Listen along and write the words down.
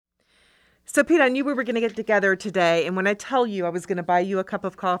So, Pete, I knew we were going to get together today, and when I tell you I was going to buy you a cup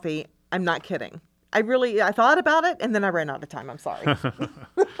of coffee, I'm not kidding. I thought about it, and then I ran out of time. I'm sorry.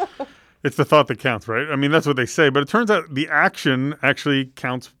 It's the thought that counts, right? I mean, that's what they say, but it turns out the action actually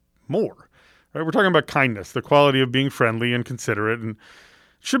counts more. Right? We're talking about kindness, the quality of being friendly and considerate, and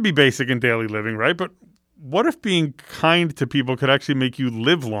should be basic in daily living, right? But what if being kind to people could actually make you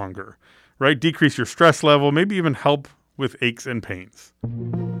live longer, right? Decrease your stress level, maybe even help with aches and pains.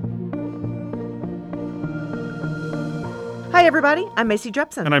 Hi, everybody. I'm Macy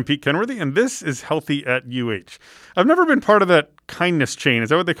Jepson. And I'm Pete Kenworthy, and this is Healthy at UH. I've never been part of that kindness chain. Is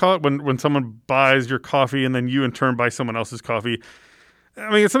that what they call it? When someone buys your coffee and then you in turn buy someone else's coffee?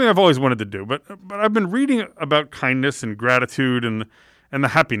 I mean, it's something I've always wanted to do, but I've been reading about kindness and gratitude and the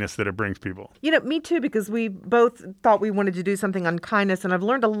happiness that it brings people. You know, me too, because we both thought we wanted to do something on kindness, and I've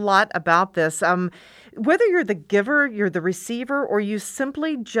learned a lot about this. Whether you're the giver, you're the receiver, or you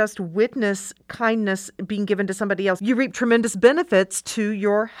simply just witness kindness being given to somebody else, you reap tremendous benefits to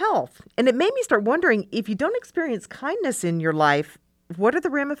your health. And it made me start wondering, if you don't experience kindness in your life, what are the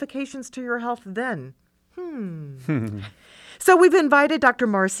ramifications to your health then? So we've invited Dr.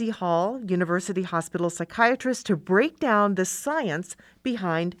 Marcy Hall, University Hospital psychiatrist, to break down the science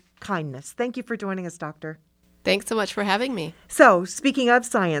behind kindness. Thank you for joining us, Doctor. Thanks so much for having me. So, speaking of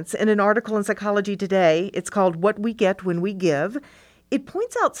science, in an article in Psychology Today, it's called What We Get When We Give. It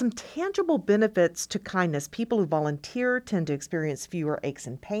points out some tangible benefits to kindness. People who volunteer tend to experience fewer aches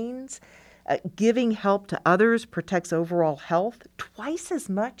and pains. Giving help to others protects overall health twice as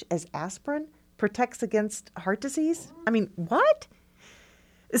much as aspirin protects against heart disease? I mean, what?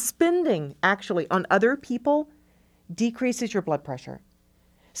 Spending, actually, on other people decreases your blood pressure.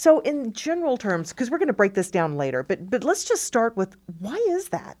 So in general terms, because we're going to break this down later, but let's just start with, why is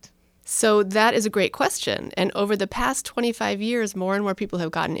that? So that is a great question. And over the past 25 years, more and more people have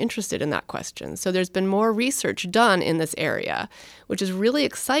gotten interested in that question. So there's been more research done in this area, which is really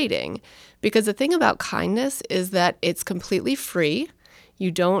exciting, because the thing about kindness is that it's completely free. You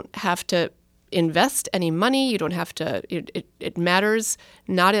don't have to invest any money. You don't have to, it matters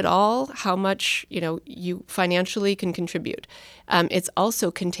not at all how much, you financially can contribute. It's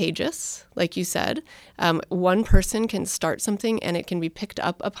also contagious, like you said. One person can start something and it can be picked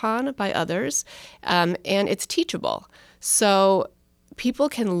up upon by others. And it's teachable. So people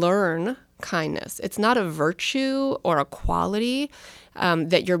can learn kindness. It's not a virtue or a quality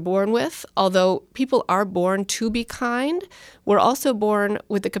that you're born with. Although people are born to be kind, we're also born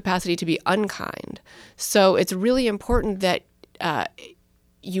with the capacity to be unkind. So it's really important that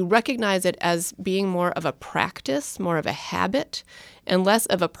you recognize it as being more of a practice, more of a habit, and less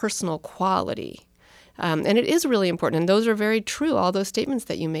of a personal quality. And it is really important. And those are very true. All those statements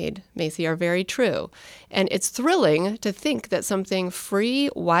that you made, Macy, are very true. And it's thrilling to think that something free,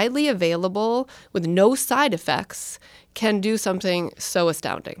 widely available, with no side effects can do something so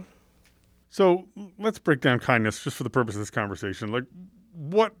astounding. So let's break down kindness just for the purpose of this conversation. Like,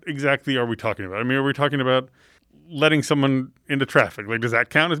 what exactly are we talking about? I mean, are we talking about letting someone into traffic? Like, does that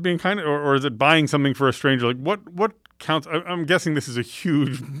count as being kind? Or is it buying something for a stranger? Like, what counts? I'm guessing this is a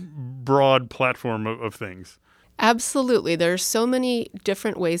huge, broad platform of things. Absolutely. There's so many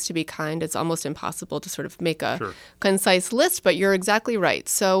different ways to be kind. It's almost impossible to sort of make a concise list, but you're exactly right.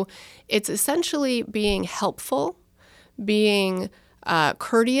 So it's essentially being helpful, being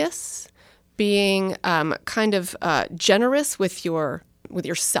courteous, being kind of generous with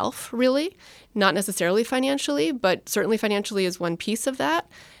yourself, really. Not necessarily financially, but certainly financially is one piece of that.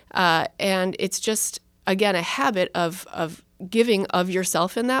 And it's just, again, a habit of giving of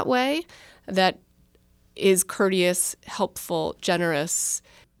yourself in that way that is courteous, helpful, generous.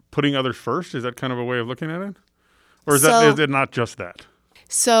 Putting others first, is that kind of a way of looking at it? Or is it not just that?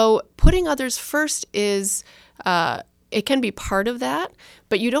 So putting others first is, it can be part of that,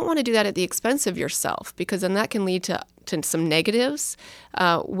 but you don't want to do that at the expense of yourself, because then that can lead to some negatives.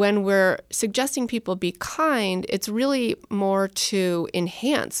 When we're suggesting people be kind, it's really more to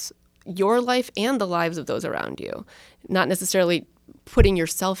enhance your life and the lives of those around you, not necessarily putting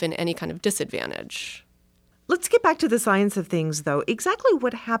yourself in any kind of disadvantage. Let's get back to the science of things, though. Exactly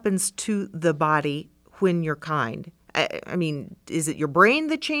what happens to the body when you're kind? I mean, is it your brain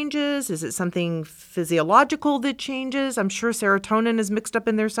that changes? Is it something physiological that changes? I'm sure serotonin is mixed up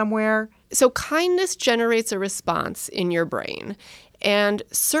in there somewhere. So kindness generates a response in your brain, and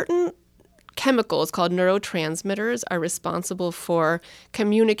certain chemicals called neurotransmitters are responsible for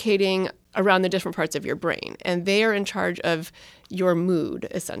communicating around the different parts of your brain, and they are in charge of your mood,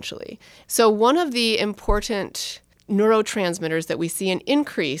 essentially. So one of the important neurotransmitters that we see an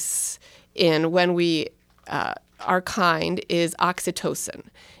increase in when we are kind is oxytocin.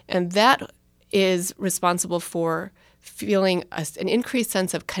 And that is responsible for feeling an increased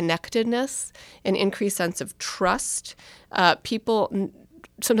sense of connectedness, an increased sense of trust. People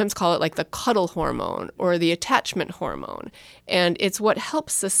sometimes call it like the cuddle hormone or the attachment hormone. And it's what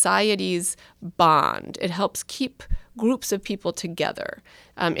helps societies bond. It helps keep groups of people together.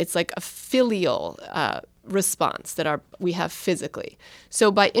 It's like a filial response that we have physically.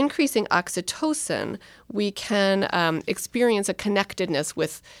 So by increasing oxytocin, we can experience a connectedness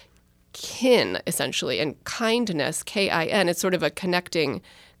with kin, essentially, and kindness, K-I-N. It's sort of a connecting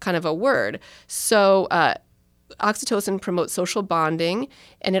kind of a word. So oxytocin promotes social bonding,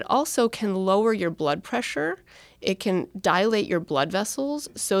 and it also can lower your blood pressure. It can dilate your blood vessels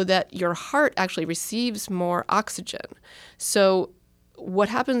so that your heart actually receives more oxygen. So what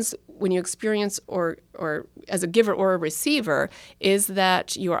happens when you experience or as a giver or a receiver is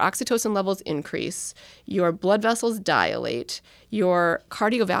that your oxytocin levels increase, your blood vessels dilate, your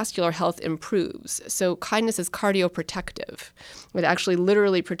cardiovascular health improves. So kindness is cardioprotective. It actually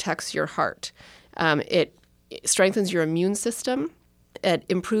literally protects your heart. It strengthens your immune system. It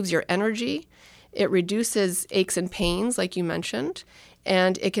improves your energy. It reduces aches and pains, like you mentioned,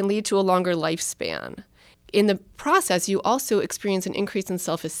 and it can lead to a longer lifespan. In the process, you also experience an increase in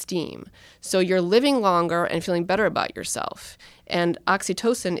self-esteem. So you're living longer and feeling better about yourself. And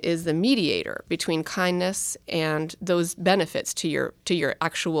oxytocin is the mediator between kindness and those benefits to your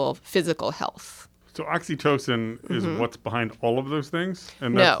actual physical health. So oxytocin is what's behind all of those things?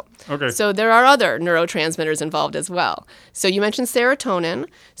 And No. Okay. So there are other neurotransmitters involved as well. So you mentioned serotonin.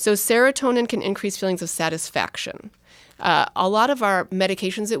 So serotonin can increase feelings of satisfaction. A lot of our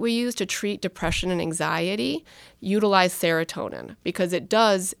medications that we use to treat depression and anxiety utilize serotonin because it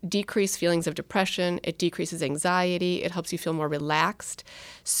does decrease feelings of depression, it decreases anxiety, it helps you feel more relaxed.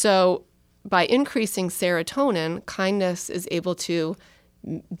 So by increasing serotonin, kindness is able to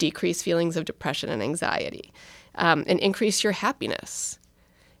decrease feelings of depression and anxiety and increase your happiness.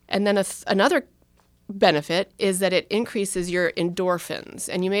 And then another benefit is that it increases your endorphins.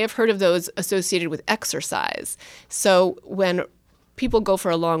 And you may have heard of those associated with exercise. So when people go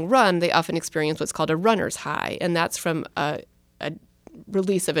for a long run, they often experience what's called a runner's high, and that's from a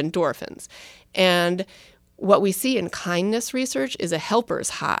release of endorphins. And what we see in kindness research is a helper's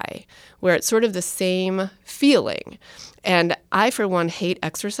high, where it's sort of the same feeling. And I, for one, hate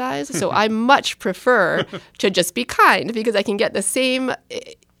exercise, so I much prefer to just be kind because I can get the same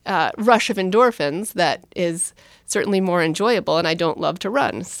rush of endorphins that is certainly more enjoyable, and I don't love to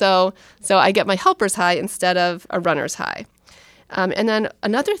run. So I get my helper's high instead of a runner's high. And then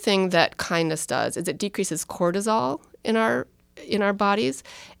another thing that kindness does is it decreases cortisol in our bodies,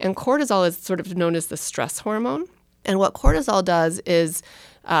 and cortisol is sort of known as the stress hormone. And what cortisol does is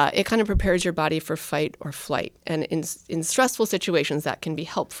it kind of prepares your body for fight or flight, and in stressful situations that can be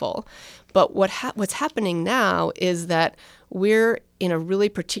helpful. But what's happening now is that we're in a really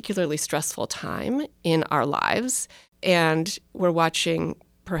particularly stressful time in our lives, and we're watching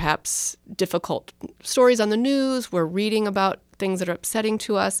perhaps difficult stories on the news. We're reading about things that are upsetting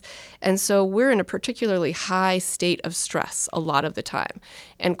to us. And so we're in a particularly high state of stress a lot of the time.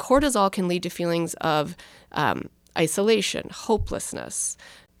 And cortisol can lead to feelings of isolation, hopelessness.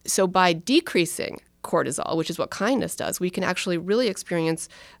 So by decreasing cortisol, which is what kindness does, we can actually really experience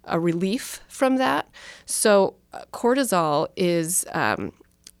a relief from that. So cortisol is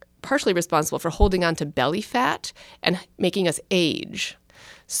partially responsible for holding on to belly fat and making us age.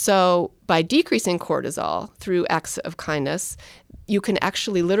 So by decreasing cortisol through acts of kindness, you can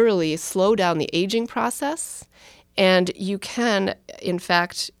actually literally slow down the aging process, and you can, in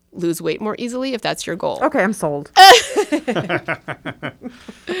fact, lose weight more easily if that's your goal. Okay, I'm sold. I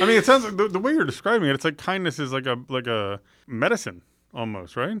mean, it sounds like the way you're describing it, it's like kindness is like a medicine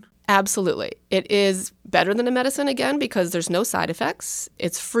almost, right? Absolutely. It is better than a medicine, again, because there's no side effects.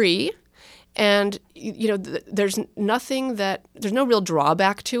 It's free. And, there's no real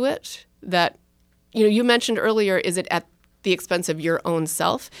drawback to it that, you mentioned earlier, is it at the expense of your own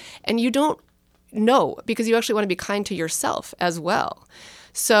self? And you don't know because you actually want to be kind to yourself as well.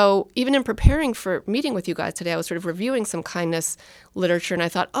 So even in preparing for meeting with you guys today, I was sort of reviewing some kindness literature, and I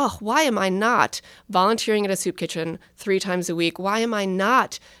thought, why am I not volunteering at a soup kitchen 3 times a week? Why am I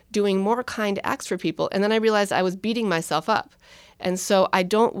not doing more kind acts for people? And then I realized I was beating myself up. And so I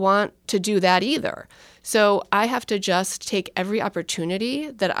don't want to do that either. So I have to just take every opportunity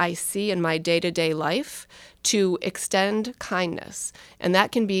that I see in my day-to-day life to extend kindness. And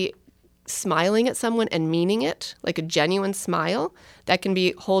that can be smiling at someone and meaning it, like a genuine smile. That can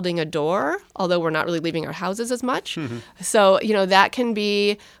be holding a door, although we're not really leaving our houses as much. Mm-hmm. So, that can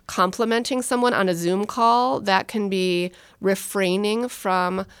be complimenting someone on a Zoom call. That can be refraining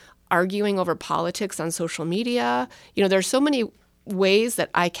from arguing over politics on social media. There's so many ways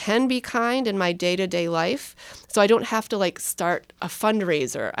that I can be kind in my day-to-day life. So I don't have to start a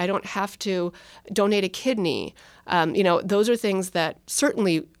fundraiser. I don't have to donate a kidney. Those are things that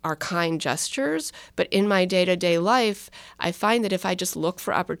certainly are kind gestures. But in my day-to-day life, I find that if I just look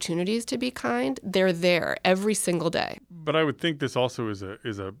for opportunities to be kind, they're there every single day. But I would think this also is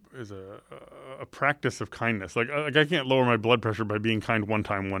a practice of kindness. Like I can't lower my blood pressure by being kind one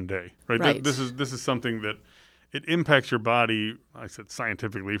time, one day, right? Right. This is something that it impacts your body, I said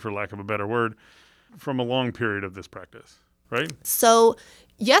scientifically for lack of a better word, from a long period of this practice, right? So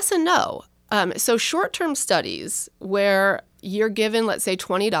yes and no. So short-term studies where you're given, let's say,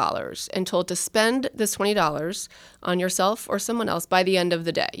 $20 and told to spend this $20 on yourself or someone else by the end of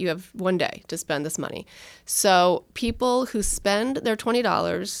the day. You have one day to spend this money. So people who spend their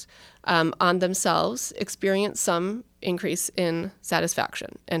 $20 on themselves experience some increase in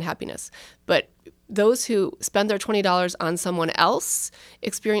satisfaction and happiness. But those who spend their $20 on someone else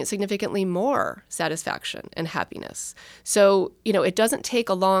experience significantly more satisfaction and happiness. So, it doesn't take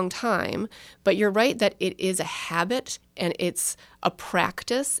a long time, but you're right that it is a habit and it's a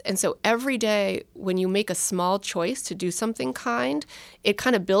practice. And so every day when you make a small choice to do something kind, it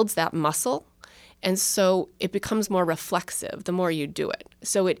kind of builds that muscle. And so it becomes more reflexive the more you do it.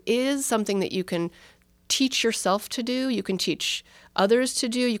 So it is something that you can teach yourself to do. You can teach others to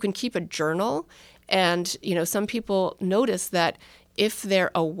do. You can keep a journal. And, some people notice that if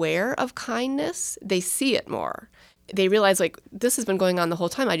they're aware of kindness, they see it more. They realize, this has been going on the whole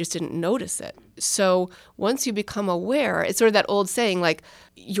time. I just didn't notice it. So once you become aware, it's sort of that old saying,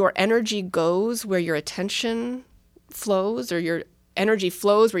 your energy goes where your attention flows, or your energy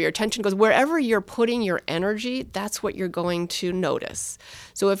flows where your attention goes. Wherever you're putting your energy, that's what you're going to notice.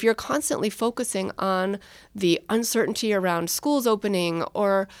 So if you're constantly focusing on the uncertainty around schools opening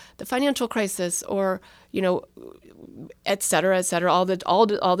or the financial crisis or, et cetera, all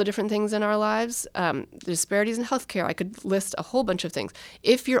the different things in our lives, the disparities in healthcare, I could list a whole bunch of things.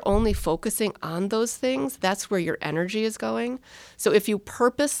 If you're only focusing on those things, that's where your energy is going. So if you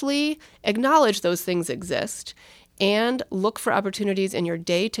purposely acknowledge those things exist and look for opportunities in your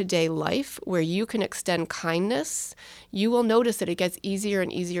day-to-day life where you can extend kindness, you will notice that it gets easier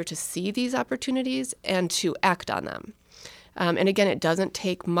and easier to see these opportunities and to act on them. And again, it doesn't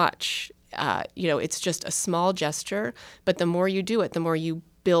take much. It's just a small gesture, but the more you do it, the more you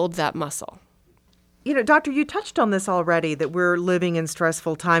build that muscle. Doctor, you touched on this already, that we're living in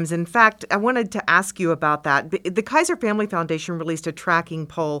stressful times. In fact, I wanted to ask you about that. The Kaiser Family Foundation released a tracking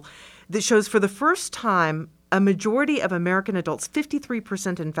poll that shows for the first time a majority of American adults,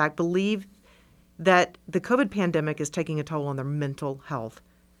 53% in fact, believe that the COVID pandemic is taking a toll on their mental health.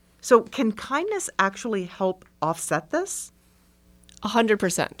 So can kindness actually help offset this?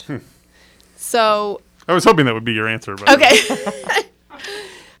 100%. So I was hoping that would be your answer. But okay.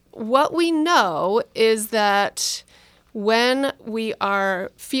 What we know is that when we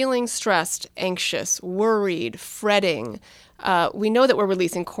are feeling stressed, anxious, worried, fretting, we know that we're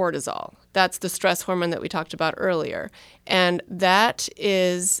releasing cortisol. That's the stress hormone that we talked about earlier. And that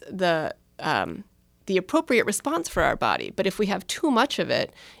is the appropriate response for our body. But if we have too much of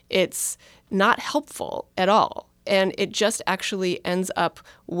it, it's not helpful at all. And it just actually ends up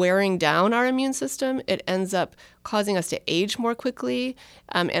wearing down our immune system. It ends up causing us to age more quickly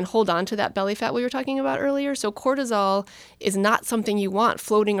and hold on to that belly fat we were talking about earlier. So cortisol is not something you want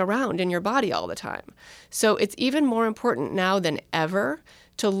floating around in your body all the time. So it's even more important now than ever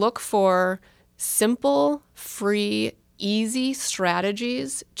to look for simple, free, easy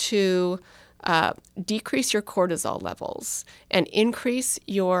strategies to decrease your cortisol levels and increase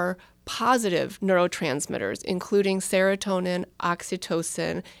your positive neurotransmitters, including serotonin,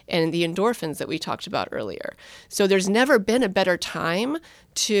 oxytocin, and the endorphins that we talked about earlier. So there's never been a better time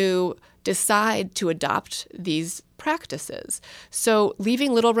to decide to adopt these practices. So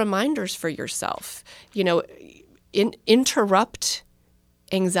leaving little reminders for yourself, interrupt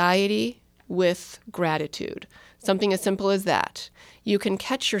anxiety with gratitude. Something as simple as that. You can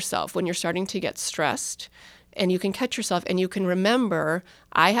catch yourself when you're starting to get stressed, and you can catch yourself and you can remember,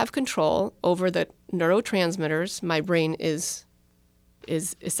 I have control over the neurotransmitters my brain is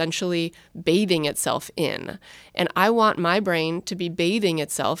essentially bathing itself in. And I want my brain to be bathing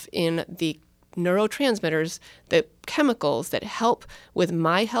itself in the neurotransmitters, the chemicals that help with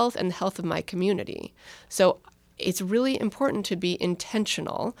my health and the health of my community. So it's really important to be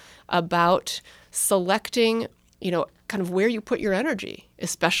intentional about selecting, kind of where you put your energy,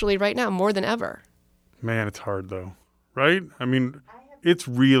 especially right now, more than ever. Man, it's hard though, right? I mean, it's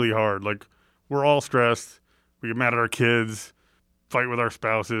really hard. We're all stressed. We get mad at our kids. fight with our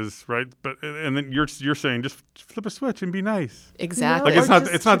spouses, right? But and then you're saying just flip a switch and be nice. Exactly. Like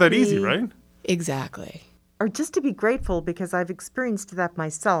it's not that easy, right? Exactly. Or just to be grateful, because I've experienced that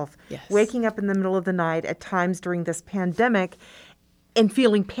myself. Yes. Waking up in the middle of the night at times during this pandemic and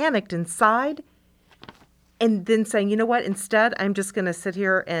feeling panicked inside, and then saying, you know what, instead, I'm just going to sit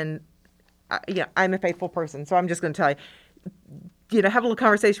here and, I'm a faithful person, so I'm just going to tell you, have a little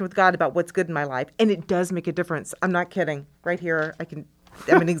conversation with God about what's good in my life. And it does make a difference. I'm not kidding. Right here,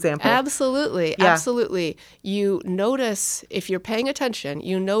 I'm an example. Absolutely. Yeah. Absolutely. You notice, if you're paying attention,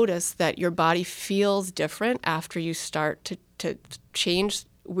 you notice that your body feels different after you start to change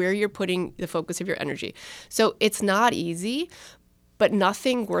where you're putting the focus of your energy. So it's not easy, but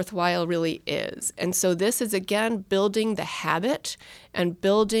nothing worthwhile really is. And so this is, again, building the habit and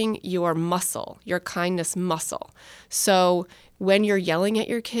building your muscle, your kindness muscle. So when you're yelling at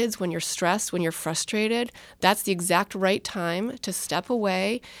your kids, when you're stressed, when you're frustrated, that's the exact right time to step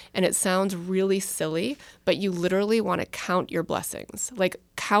away. And it sounds really silly, but you literally want to count your blessings. Like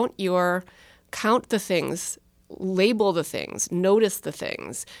count the things, label the things, notice the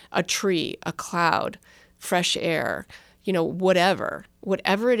things, a tree, a cloud, fresh air, whatever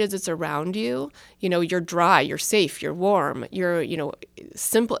it is that's around you, you're dry, you're safe, you're warm, you're,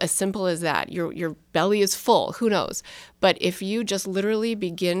 simple as that. Your belly is full, who knows? But if you just literally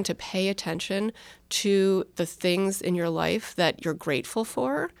begin to pay attention to the things in your life that you're grateful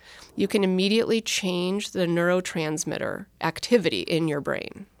for, you can immediately change the neurotransmitter activity in your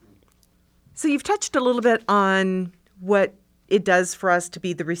brain. So you've touched a little bit on what it does for us to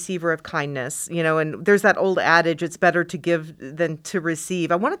be the receiver of kindness, and there's that old adage, it's better to give than to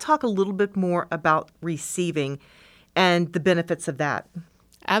receive. I want to talk a little bit more about receiving and the benefits of that.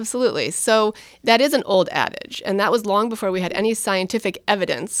 Absolutely. So that is an old adage, and that was long before we had any scientific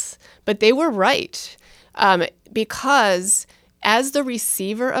evidence, but they were right, because as the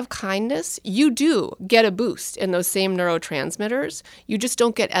receiver of kindness, you do get a boost in those same neurotransmitters. You just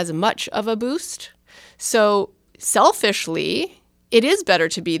don't get as much of a boost. So selfishly, it is better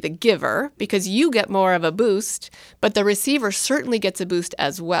to be the giver because you get more of a boost, but the receiver certainly gets a boost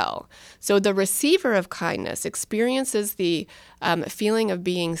as well. So the receiver of kindness experiences the feeling of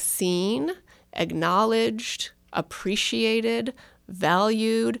being seen, acknowledged, appreciated,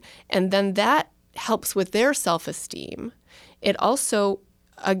 valued, and then that helps with their self-esteem. It also,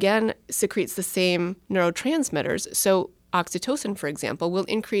 again, secretes the same neurotransmitters. So oxytocin, for example, will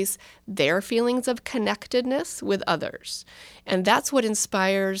increase their feelings of connectedness with others. And that's what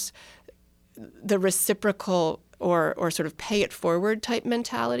inspires the reciprocal or sort of pay it forward type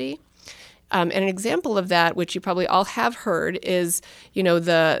mentality. And an example of that, which you probably all have heard, is,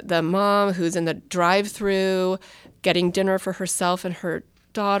 the mom who's in the drive-through getting dinner for herself and her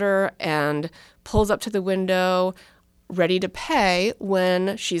daughter and pulls up to the window ready to pay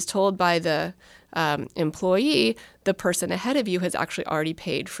when she's told by the employee, the person ahead of you has actually already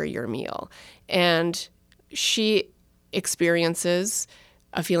paid for your meal. And she experiences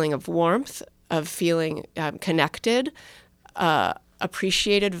a feeling of warmth, of feeling connected,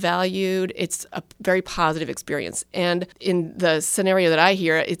 appreciated, valued. It's a very positive experience. And in the scenario that I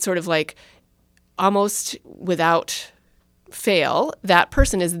hear, it's sort of like almost without fail, that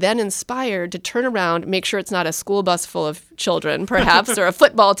person is then inspired to turn around, make sure it's not a school bus full of children, perhaps, or a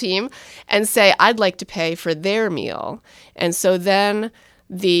football team, and say, I'd like to pay for their meal. And so then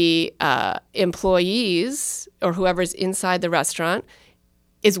the employees or whoever's inside the restaurant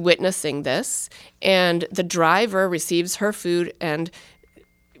is witnessing this, and the driver receives her food and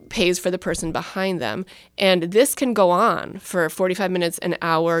pays for the person behind them. And this can go on for 45 minutes, an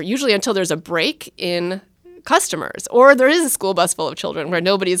hour, usually until there's a break in customers, or there is a school bus full of children where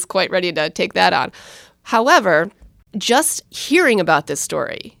nobody's quite ready to take that on. However, just hearing about this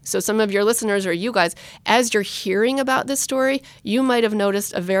story, so some of your listeners or you guys, as you're hearing about this story, you might have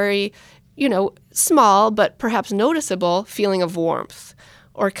noticed a very, small but perhaps noticeable feeling of warmth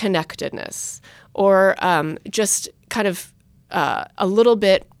or connectedness, or just kind of a little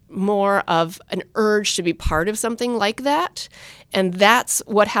bit more of an urge to be part of something like that. And that's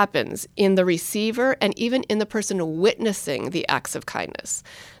what happens in the receiver and even in the person witnessing the acts of kindness.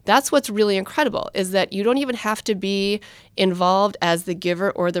 That's what's really incredible, is that you don't even have to be involved as the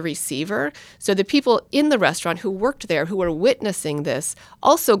giver or the receiver. So the people in the restaurant who worked there, who were witnessing this,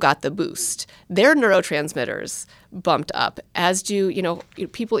 also got the boost. Their neurotransmitters bumped up, as do,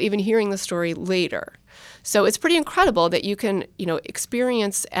 people even hearing the story later. So it's pretty incredible that you can,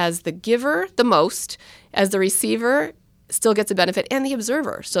 experience as the giver the most, as the receiver still gets a benefit, and the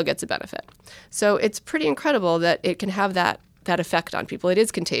observer still gets a benefit. So it's pretty incredible that it can have that effect on people. It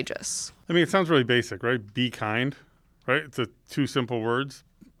is contagious. I mean, it sounds really basic, right? Be kind. right? It's two simple words.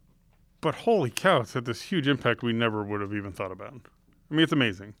 But holy cow, it's had this huge impact we never would have even thought about. I mean, it's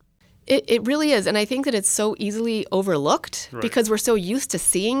amazing. It really is. And I think that it's so easily overlooked because we're so used to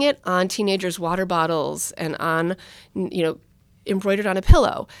seeing it on teenagers' water bottles and on, embroidered on a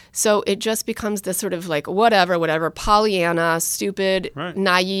pillow. So it just becomes this sort of like whatever, Pollyanna, stupid,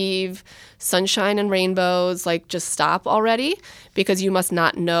 naive, sunshine and rainbows, like just stop already because you must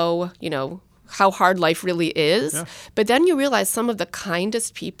not know, how hard life really is. Yeah. But then you realize some of the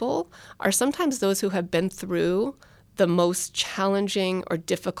kindest people are sometimes those who have been through the most challenging or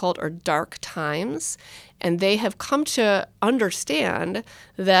difficult or dark times. And they have come to understand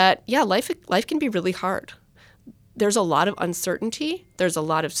that, life can be really hard. There's a lot of uncertainty. There's a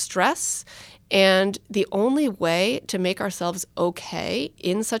lot of stress. And the only way to make ourselves okay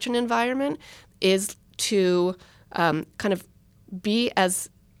in such an environment is to kind of be as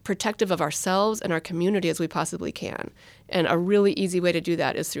protective of ourselves and our community as we possibly can. And a really easy way to do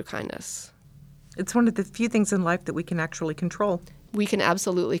that is through kindness. It's one of the few things in life that we can actually control. We can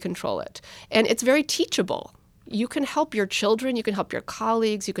absolutely control it. And it's very teachable. You can help your children, you can help your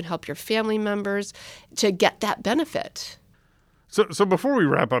colleagues, you can help your family members to get that benefit. So before we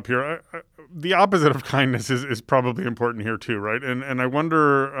wrap up here, the opposite of kindness is probably important here too, right? And I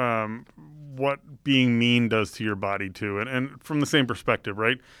wonder what being mean does to your body too. And from the same perspective,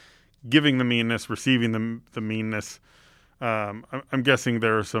 right? Giving the meanness, receiving the meanness. I'm guessing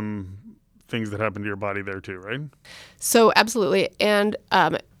there are some things that happen to your body there too, right? So absolutely. And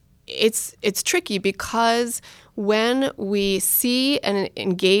it's tricky because when we see and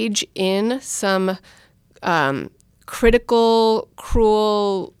engage in some critical,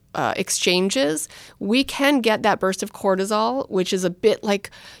 cruel exchanges, we can get that burst of cortisol, which is a bit like,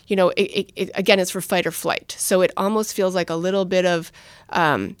 again, it's for fight or flight. So it almost feels like a little bit of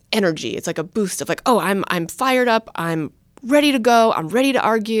energy. It's like a boost of like, oh, I'm fired up. I'm ready to go. I'm ready to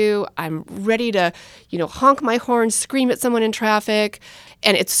argue. I'm ready to, honk my horn, scream at someone in traffic.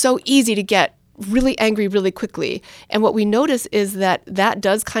 And it's so easy to get really angry really quickly. And what we notice is that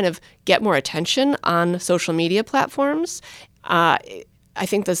does kind of get more attention on social media platforms. I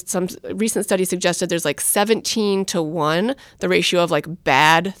think some recent studies suggested there's like 17-1, the ratio of like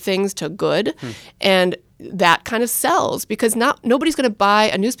bad things to good. And that kind of sells because nobody's going to buy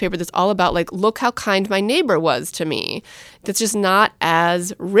a newspaper that's all about like, look how kind my neighbor was to me. That's just not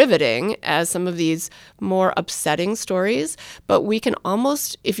as riveting as some of these more upsetting stories. But we can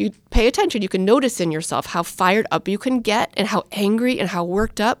almost, if you pay attention, you can notice in yourself how fired up you can get and how angry and how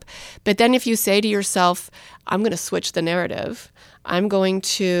worked up. But then if you say to yourself, I'm going to switch the narrative, I'm going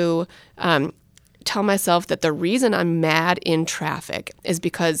to tell myself that the reason I'm mad in traffic is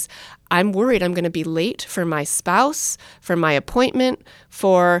because I'm worried I'm going to be late for my spouse, for my appointment,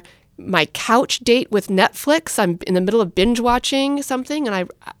 for my couch date with Netflix. I'm in the middle of binge watching something, and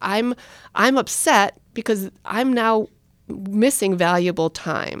I'm upset because I'm now missing valuable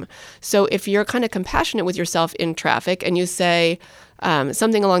time. So if you're kind of compassionate with yourself in traffic and you say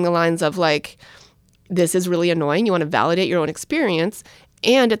something along the lines of like, this is really annoying, you want to validate your own experience,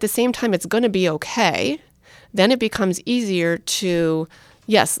 and at the same time it's going to be okay, then it becomes easier to,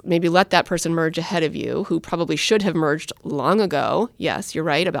 yes, maybe let that person merge ahead of you who probably should have merged long ago. Yes, you're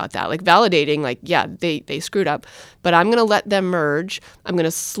right about that. Like validating, like, yeah, they screwed up, but I'm going to let them merge. I'm going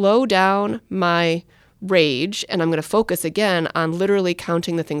to slow down my rage, and I'm going to focus again on literally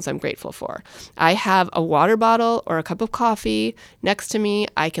counting the things I'm grateful for. I have a water bottle or a cup of coffee next to me.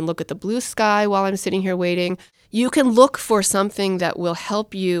 I can look at the blue sky while I'm sitting here waiting. You can look for something that will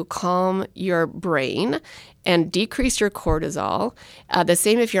help you calm your brain and decrease your cortisol. The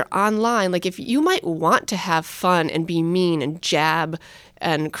same if you're online. Like if you might want to have fun and be mean and jab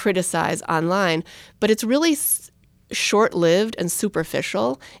and criticize online, but it's really short-lived and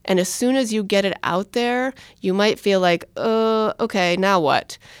superficial. And as soon as you get it out there, you might feel like, okay, now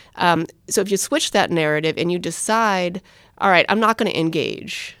what? So if you switch that narrative and you decide, all right, I'm not going to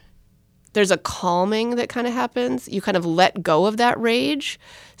engage, there's a calming that kind of happens. You kind of let go of that rage.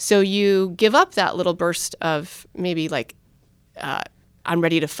 So you give up that little burst of maybe like, I'm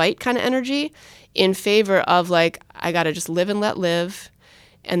ready to fight kind of energy in favor of like, I got to just live and let live.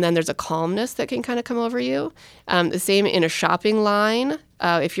 And then there's a calmness that can kind of come over you. The same in a shopping line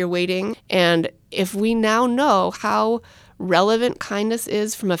if you're waiting. And if we now know how relevant kindness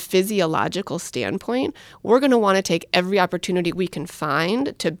is from a physiological standpoint, we're going to want to take every opportunity we can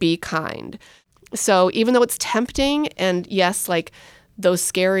find to be kind. So even though it's tempting, and yes, like those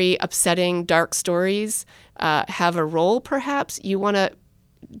scary, upsetting, dark stories have a role perhaps, you want to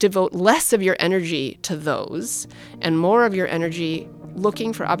devote less of your energy to those and more of your energy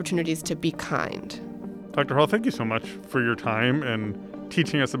looking for opportunities to be kind. Dr. Hall, thank you so much for your time and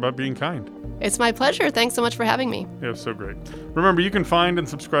teaching us about being kind. It's my pleasure. Thanks so much for having me. Yeah, it was so great. Remember, you can find and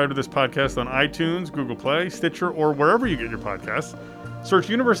subscribe to this podcast on iTunes, Google Play, Stitcher, or wherever you get your podcasts. Search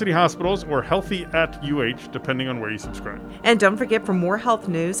University Hospitals or Healthy at UH, depending on where you subscribe. And don't forget, for more health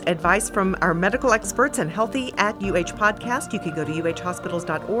news, advice from our medical experts, and Healthy at UH podcast, you can go to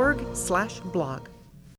uhhospitals.org/blog.